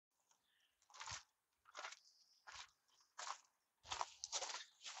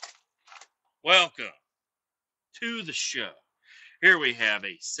Welcome to the show. Here we have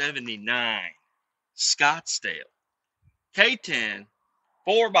a 79 Scottsdale K10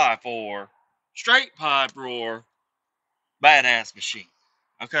 4x4 straight pipe roar badass machine.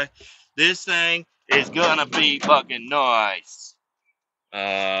 Okay, this thing is gonna be fucking nice.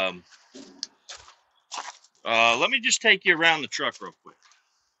 Um, Let me just take you around the truck real quick.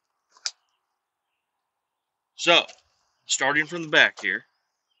 So, starting from the back here,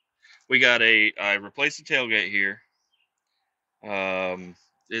 we got I replaced the tailgate here.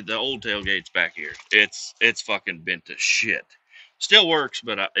 The old tailgate's back here. It's fucking bent to shit. Still works,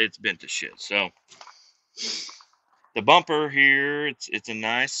 but it's bent to shit. So the bumper here, it's a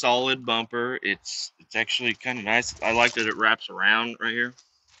nice solid bumper. It's actually kind of nice. I like that it wraps around right here.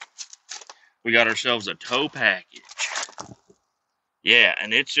 We got ourselves a tow package. Yeah,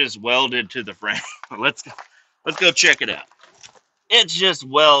 and it's just welded to the frame. let's go check it out. It's just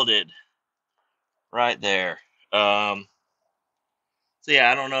welded right there. So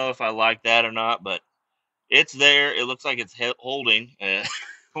yeah, I don't know if I like that or not, but it's there. It looks like it's holding.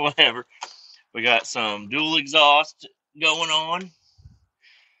 Whatever. We got some dual exhaust going on.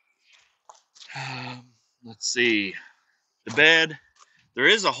 Let's see. The bed. There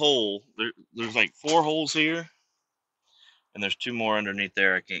is a hole. There's like 4 holes here. And there's 2 more underneath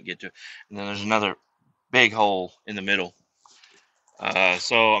there I can't get to. And then there's another big hole in the middle.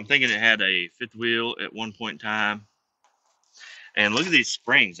 So I'm thinking it had a 5th wheel at one point in time. And look at these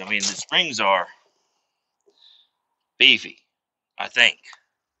springs. I mean, the springs are beefy, I think.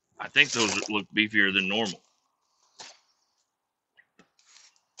 I think those look beefier than normal.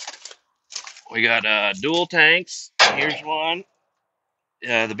 We got dual tanks. Here's one.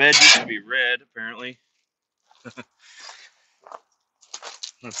 The bed used to be red, apparently.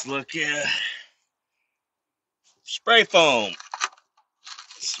 Let's look at spray foam.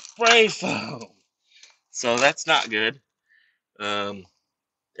 Spray foam. So that's not good.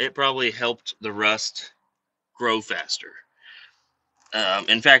 It probably helped the rust grow faster.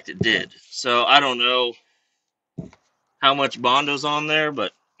 In fact, it did. So I don't know how much Bondo's on there,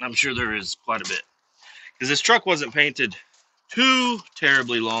 but I'm sure there is quite a bit. Because this truck wasn't painted too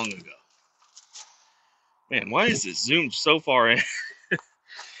terribly long ago. Man, why is this zoomed so far in?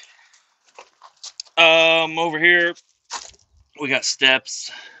 Over here, we got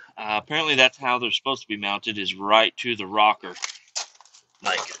steps. Apparently that's how they're supposed to be mounted, is right to the rocker.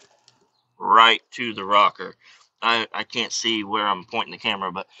 Like, right to the rocker. I can't see where I'm pointing the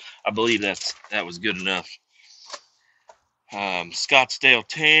camera, but I believe that was good enough. Scottsdale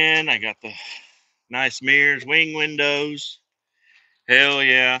 10. I got the nice mirrors, wing windows. Hell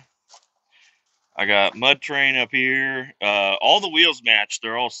yeah. I got mud train up here. All the wheels match.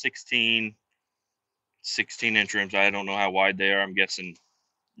 They're all 16 inch rims. I don't know how wide they are. I'm guessing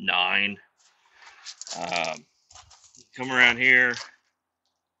 9. Come around here.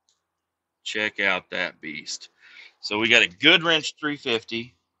 Check out that beast. So we got a Goodwrench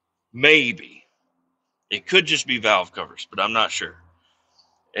 350. Maybe. It could just be valve covers, but I'm not sure.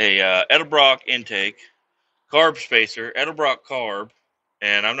 A Edelbrock intake, carb spacer, Edelbrock carb,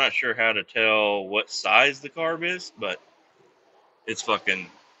 and I'm not sure how to tell what size the carb is, but it's fucking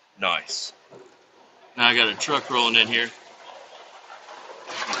nice. Now I got a truck rolling in here.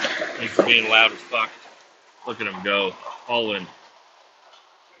 Thanks for being loud as fuck. Look at him go. Hauling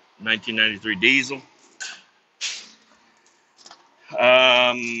 1993 diesel.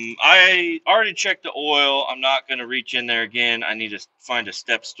 I already checked the oil. I'm not going to reach in there again. I need to find a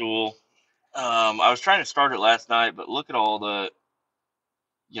step stool. I was trying to start it last night, but look at all the,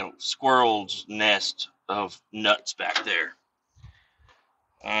 squirrel's nest of nuts back there.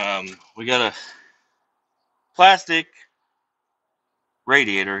 We got a plastic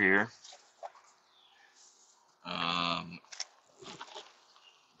radiator here.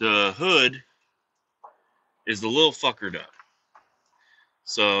 The hood is a little fuckered up.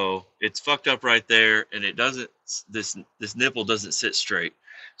 So it's fucked up right there, and it doesn't. This nipple doesn't sit straight.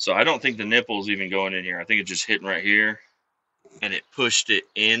 So I don't think the nipple's even going in here. I think it's just hitting right here, and it pushed it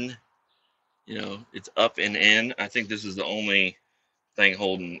in. It's up and in. I think this is the only thing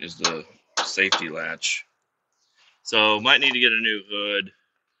holding is the safety latch. So might need to get a new hood.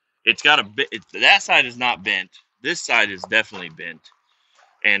 It's got a bit. That side is not bent. This side is definitely bent,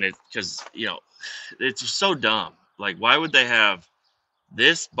 and it's because it's so dumb. Like, why would they have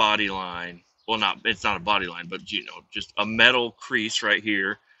this body line? Well, it's not a body line, but just a metal crease right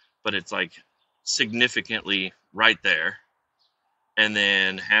here, but it's like significantly right there, and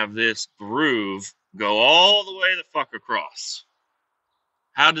then have this groove go all the way the fuck across.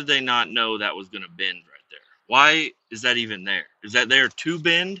 How did they not know that was going to bend right there? Why is that even there? Is that there to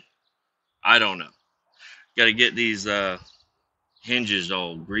bend? I don't know. Got to get these hinges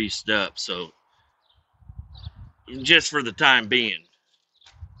all greased up, so just for the time being,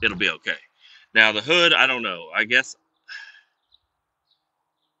 it'll be okay. Now the hood, I don't know. I guess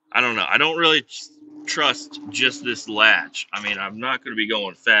I don't know. I don't really trust just this latch. I mean, I'm not going to be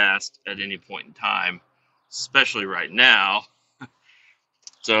going fast at any point in time, especially right now.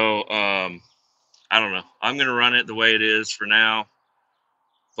 So I don't know. I'm going to run it the way it is for now.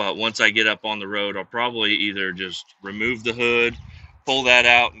 But once I get up on the road, I'll probably either just remove the hood, pull that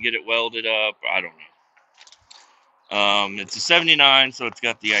out, and get it welded up. I don't know. It's a 79, so it's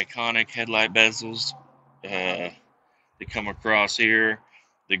got the iconic headlight bezels that come across here.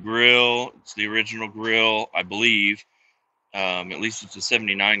 The grill, it's the original grill, I believe. At least it's a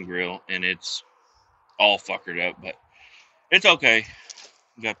 79 grill, and it's all fuckered up, but it's okay.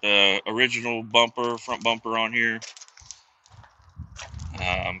 Got the original bumper, front bumper on here.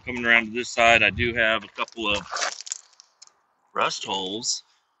 Coming around to this side, I do have a couple of rust holes,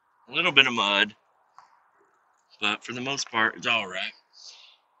 a little bit of mud, but for the most part, it's all right.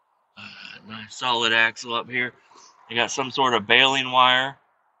 Nice solid axle up here. I got some sort of baling wire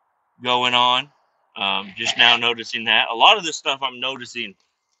going on. Just now noticing that. A lot of this stuff I'm noticing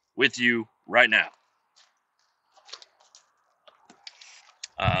with you right now.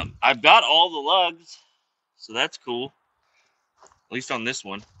 I've got all the lugs, so that's cool. At least on this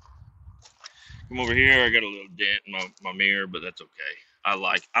one. Come over here, I got a little dent in my mirror, but that's okay. I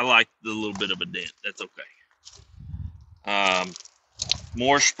like the little bit of a dent. That's okay.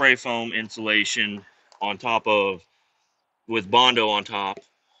 More spray foam insulation on top of, with Bondo on top.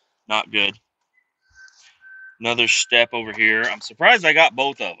 Not good. Another step over here. I'm surprised I got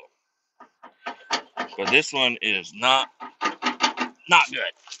both of them. But this one is not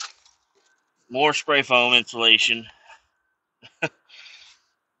good. More spray foam insulation.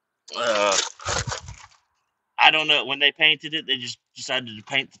 I don't know. When they painted it, they just decided to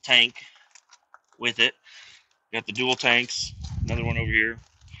paint the tank with it. Got the dual tanks. Another one over here.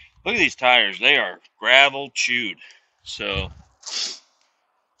 Look at these tires. They are gravel chewed. So,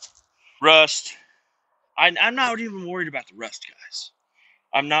 rust. I'm not even worried about the rust, guys.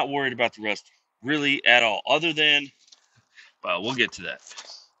 I'm not worried about the rust really at all. Other than, well, we'll get to that.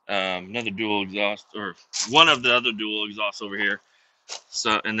 Another dual exhaust, or one of the other dual exhausts over here.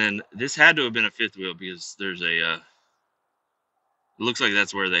 So, and then this had to have been a fifth wheel because there's a, it looks like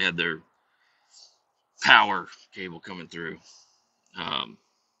that's where they had their power cable coming through.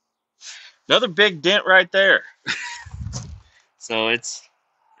 Another big dent right there. So it's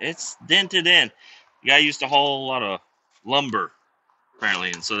dented in. The guy used to haul a lot of lumber,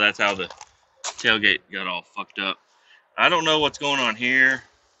 apparently, and so that's how the tailgate got all fucked up. I don't know what's going on here,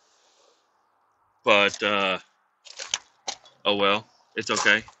 but oh well, it's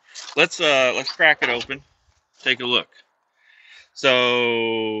okay. Let's crack it open, take a look.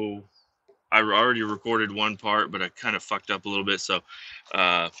 So I already recorded one part, but I kind of fucked up a little bit, so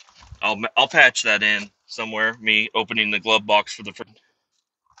I'll patch that in somewhere. Me opening the glove box for the front,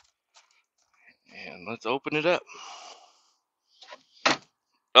 and let's open it up.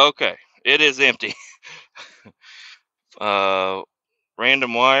 Okay, it is empty.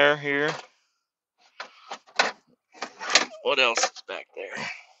 Random wire here. What else is back there?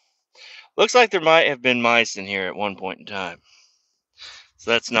 Looks like there might have been mice in here at one point in time.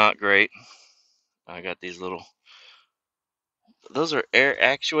 So that's not great. I got these little, those are air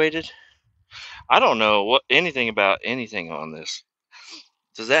actuated. I don't know anything about anything on this.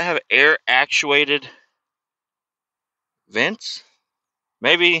 Does that have air actuated vents?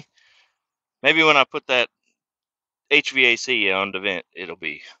 Maybe when I put that HVAC on the vent, it'll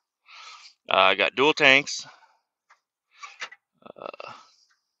be. I got dual tanks.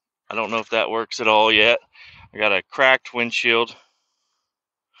 I don't know if that works at all yet. I got a cracked windshield.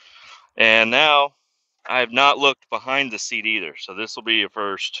 And now I have not looked behind the seat either. So this will be a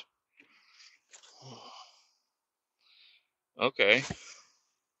first. Okay.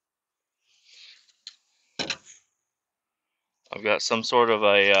 I've got some sort of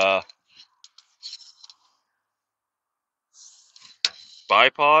a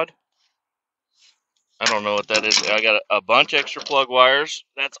bipod. I don't know what that is. I got a bunch extra plug wires.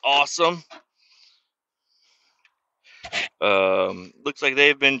 That's awesome. Looks like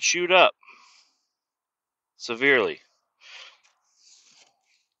they've been chewed up severely.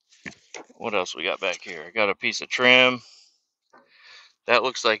 What else we got back here? I got a piece of trim. That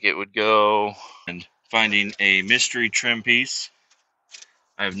looks like it would go. And finding a mystery trim piece.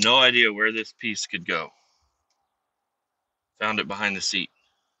 I have no idea where this piece could go. Found it behind the seat.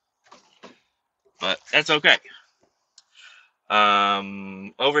 But that's okay.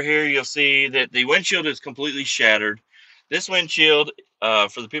 Over here, you'll see that the windshield is completely shattered. This windshield,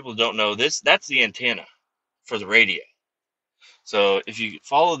 for the people who don't know, that's the antenna for the radio. So if you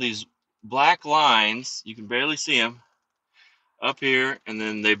follow these black lines, you can barely see them up here, and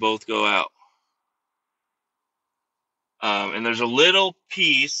then they both go out. And there's a little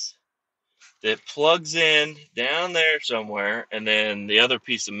piece that plugs in down there somewhere, and then the other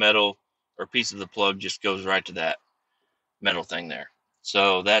piece of metal or piece of the plug just goes right to that metal thing there.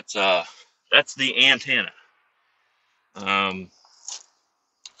 So that's the antenna.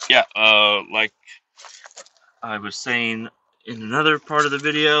 Yeah, like I was saying in another part of the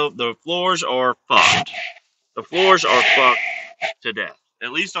video, the floors are fucked. The floors are fucked to death.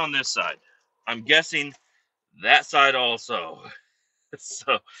 At least on this side. I'm guessing that side also.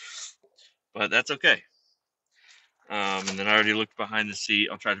 So, but that's okay. And then I already looked behind the seat.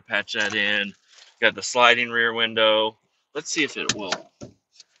 I'll try to patch that in. Got the sliding rear window. Let's see if it will.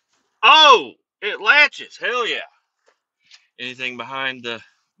 Oh, it latches. Hell yeah. Anything behind the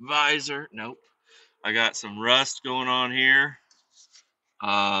visor? Nope. I got some rust going on here.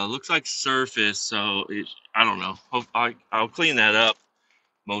 Looks like surface, so I don't know. I'll clean that up,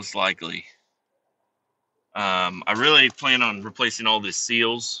 most likely. I really plan on replacing all the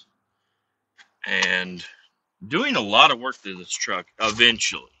seals and doing a lot of work to this truck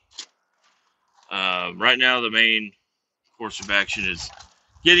eventually. Right now, the main course of action is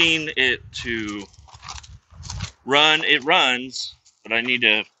getting it to run. It runs, but I need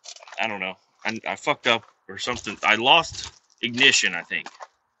to, I don't know. I fucked up or something. I lost ignition, I think.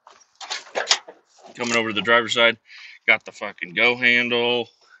 Coming over to the driver's side, got the fucking go handle.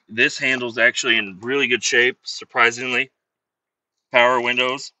 This handle's actually in really good shape, surprisingly. Power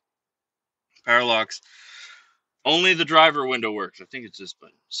windows, power locks. Only the driver window works. I think it's this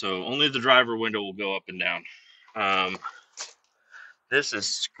button. So only the driver window will go up and down. This is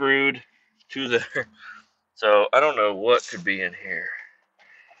screwed to there. So I don't know what could be in here.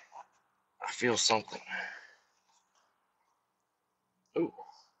 I feel something. Ooh,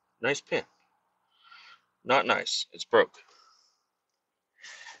 nice pin. Not nice. It's broke.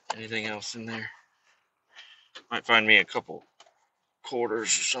 Anything else in there? Might find me a couple quarters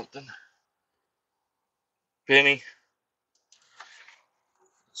or something. Penny.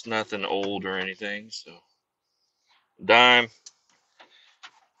 It's nothing old or anything, so. Dime.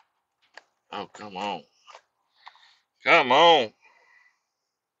 Oh, come on. Come on.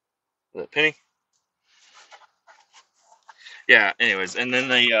 Is that penny? Yeah, anyways, and then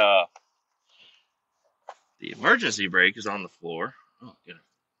the emergency brake is on the floor. Oh, get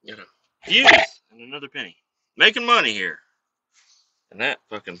a fuse and another penny. Making money here. And that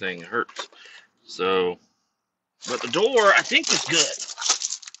fucking thing hurts. So, but the door, I think, is good.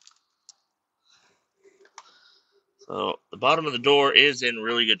 So, the bottom of the door is in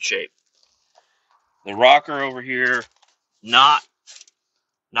really good shape. The rocker over here, not,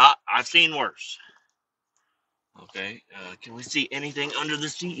 I've seen worse. Okay, can we see anything under the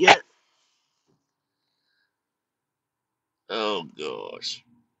seat yet? Oh, gosh.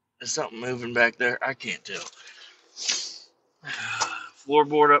 Is something moving back there? I can't tell.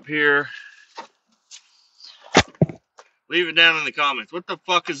 Floorboard up here. Leave it down in the comments. What the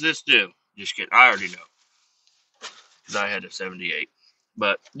fuck does this do? Just kidding. I already know. Because I had a 78.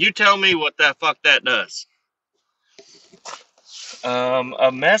 But you tell me what the fuck that does.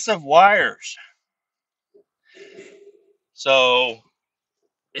 A mess of wires. So,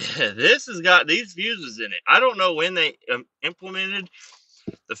 this has got these fuses in it. I don't know when they implemented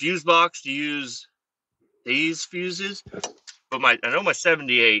the fuse box to use these fuses. But I know my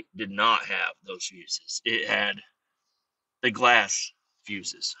 78 did not have those fuses. It had the glass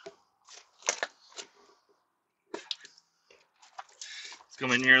fuses. Let's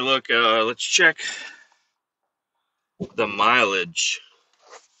come in here and look. Let's check the mileage.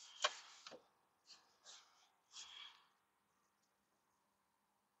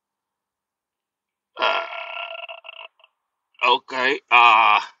 Okay.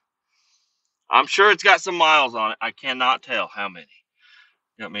 I'm sure it's got some miles on it. I cannot tell how many.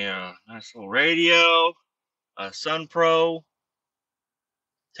 Got me a nice little radio, a Sun Pro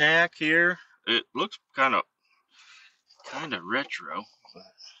tack here. It looks kind of retro,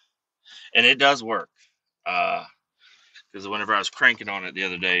 and it does work. Because whenever I was cranking on it the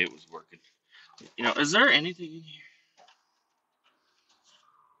other day, it was working. You know, is there anything in here?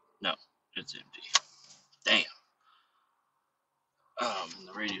 No, it's empty. Damn.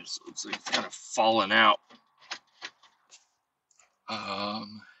 The radio looks like it's kind of falling out.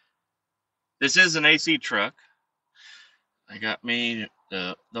 This is an AC truck. I got me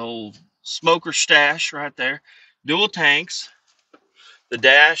the old smoker stash right there. Dual tanks. The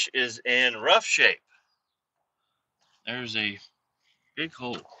dash is in rough shape. There's a big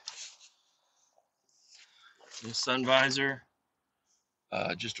hole. This sun visor,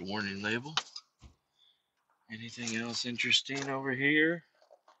 just a warning label. Anything else interesting over here?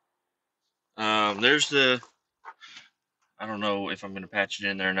 There's the, I don't know if I'm going to patch it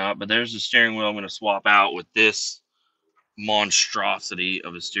in there or not, but there's the steering wheel I'm going to swap out with this monstrosity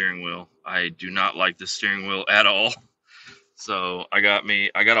of a steering wheel. I do not like the steering wheel at all. So I got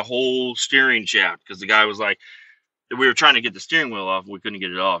a whole steering shaft because the guy was like, we were trying to get the steering wheel off. We couldn't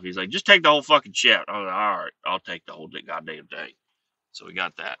get it off. He's like, just take the whole fucking shaft. I was like, all right, I'll take the whole goddamn thing. So we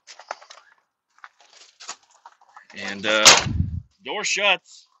got that. And door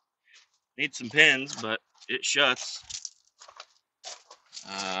shuts. Need some pins, but it shuts.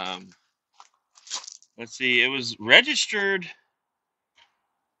 Let's see. It was registered.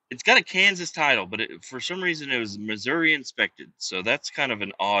 It's got a Kansas title, but for some reason it was Missouri inspected. So that's kind of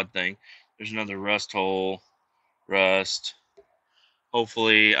an odd thing. There's another rust hole. Rust.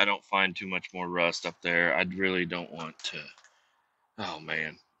 Hopefully I don't find too much more rust up there. I really don't want to. Oh,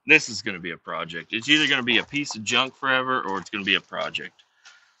 man. This is going to be a project. It's either going to be a piece of junk forever or it's going to be a project.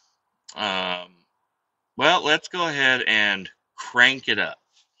 Well, let's go ahead and crank it up.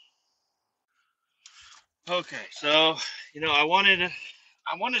 Okay, so, I wanted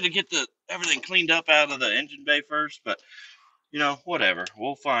to get everything cleaned up out of the engine bay first, but, whatever.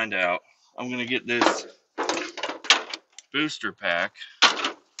 We'll find out. I'm going to get this booster pack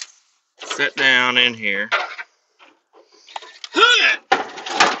set down in here.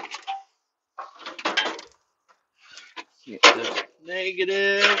 Get the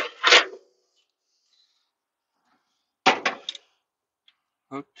negative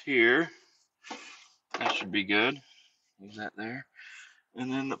hooked here. That should be good. Leave that there. And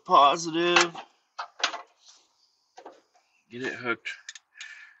then the positive, get it hooked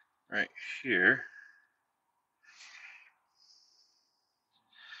right here.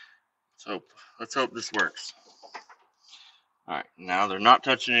 Let's hope this works. All right, now they're not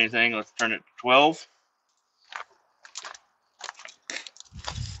touching anything. Let's turn it to 12.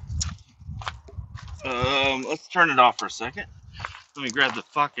 Let's turn it off for a second. Let me grab the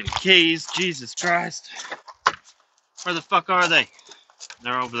fucking keys. Jesus Christ. Where the fuck are they?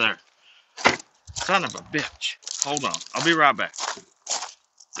 They're over there. Son of a bitch. Hold on. I'll be right back.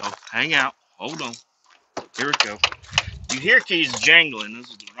 Y'all hang out. Hold on. Here we go. You hear keys jangling.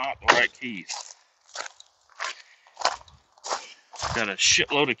 Those are not the right keys. Got a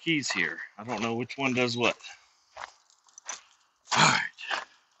shitload of keys here. I don't know which one does what. All right.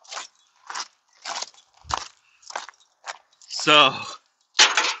 So,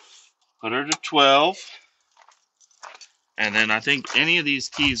 put her to 12. And then I think any of these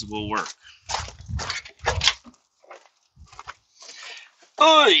keys will work.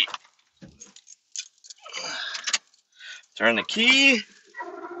 Oi! Turn the key.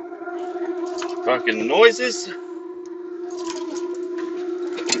 Fucking noises.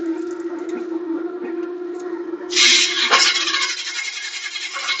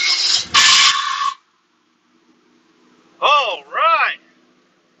 All right.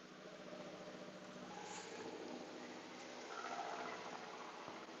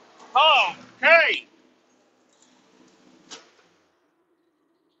 Okay.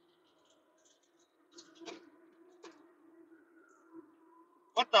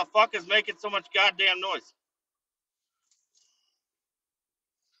 What the fuck is making so much goddamn noise?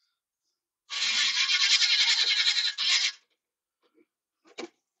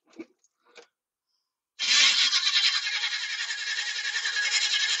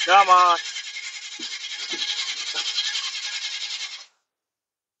 Come on.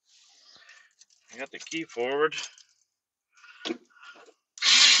 I got the key forward.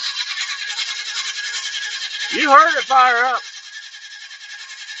 You heard it fire up.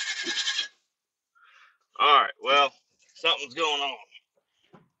 All right, well, something's going on.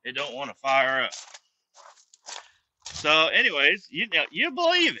 It don't want to fire up. So, anyways, you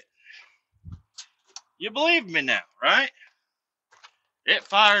believe it. You believe me now, right? It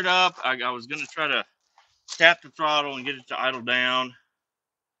fired up. I was going to try to tap the throttle and get it to idle down.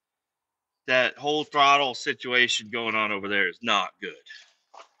 That whole throttle situation going on over there is not good.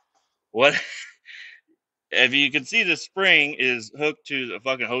 What? If you can see, the spring is hooked to the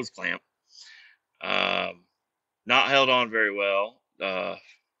fucking hose clamp. Not held on very well.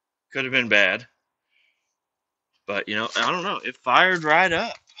 Could have been bad. But, I don't know. It fired right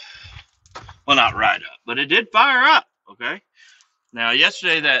up. Well, not right up, but it did fire up. Okay. Now,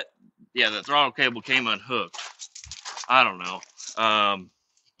 yesterday the throttle cable came unhooked. I don't know.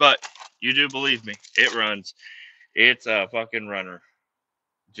 But you do believe me. It runs. It's a fucking runner.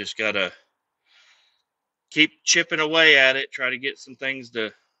 Just gotta keep chipping away at it, try to get some things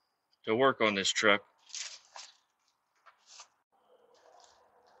to work on this truck.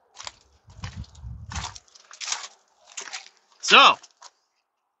 So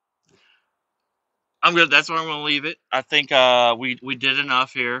I'm good. That's where I'm gonna leave it. I think we did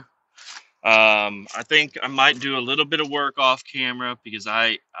enough here. I think I might do a little bit of work off camera because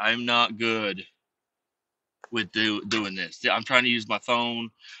I'm not good with doing this. I'm trying to use my phone.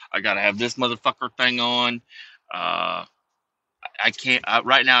 I gotta have this motherfucker thing on. I can't.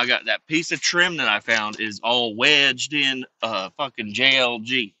 Right now, I got that piece of trim that I found is all wedged in a fucking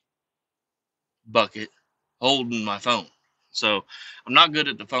JLG bucket holding my phone. So I'm not good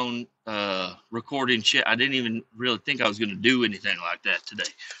at the phone recording shit. I didn't even really think I was going to do anything like that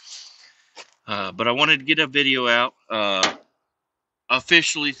today. But I wanted to get a video out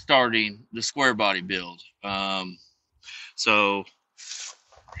officially starting the SquareBody build. So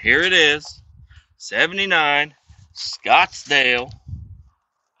here it is, 79 Scottsdale.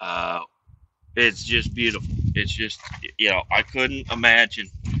 It's just beautiful. It's just, I couldn't imagine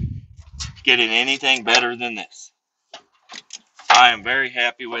getting anything better than this. I am very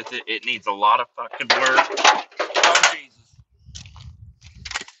happy with it. It needs a lot of fucking work. Oh, Jesus.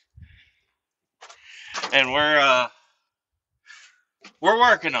 And we're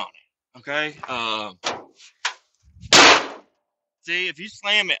working on it. Okay. See, if you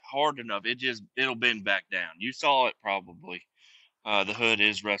slam it hard enough, it'll bend back down. You saw it probably. The hood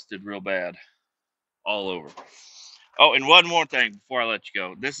is rusted real bad all over. Oh, and one more thing before I let you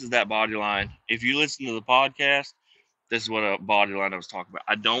go. This is that body line. If you listen to the podcast, this is what a body line I was talking about.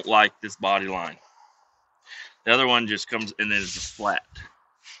 I don't like this body line. The other one just comes and then it's just flat.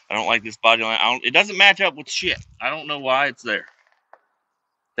 I don't like this body line. It doesn't match up with shit. I don't know why it's there.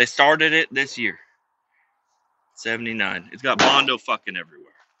 They started it this year. 79. It's got Bondo fucking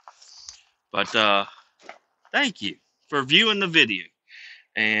everywhere. But thank you for viewing the video.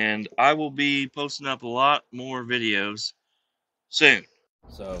 And I will be posting up a lot more videos soon.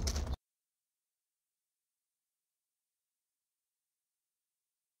 So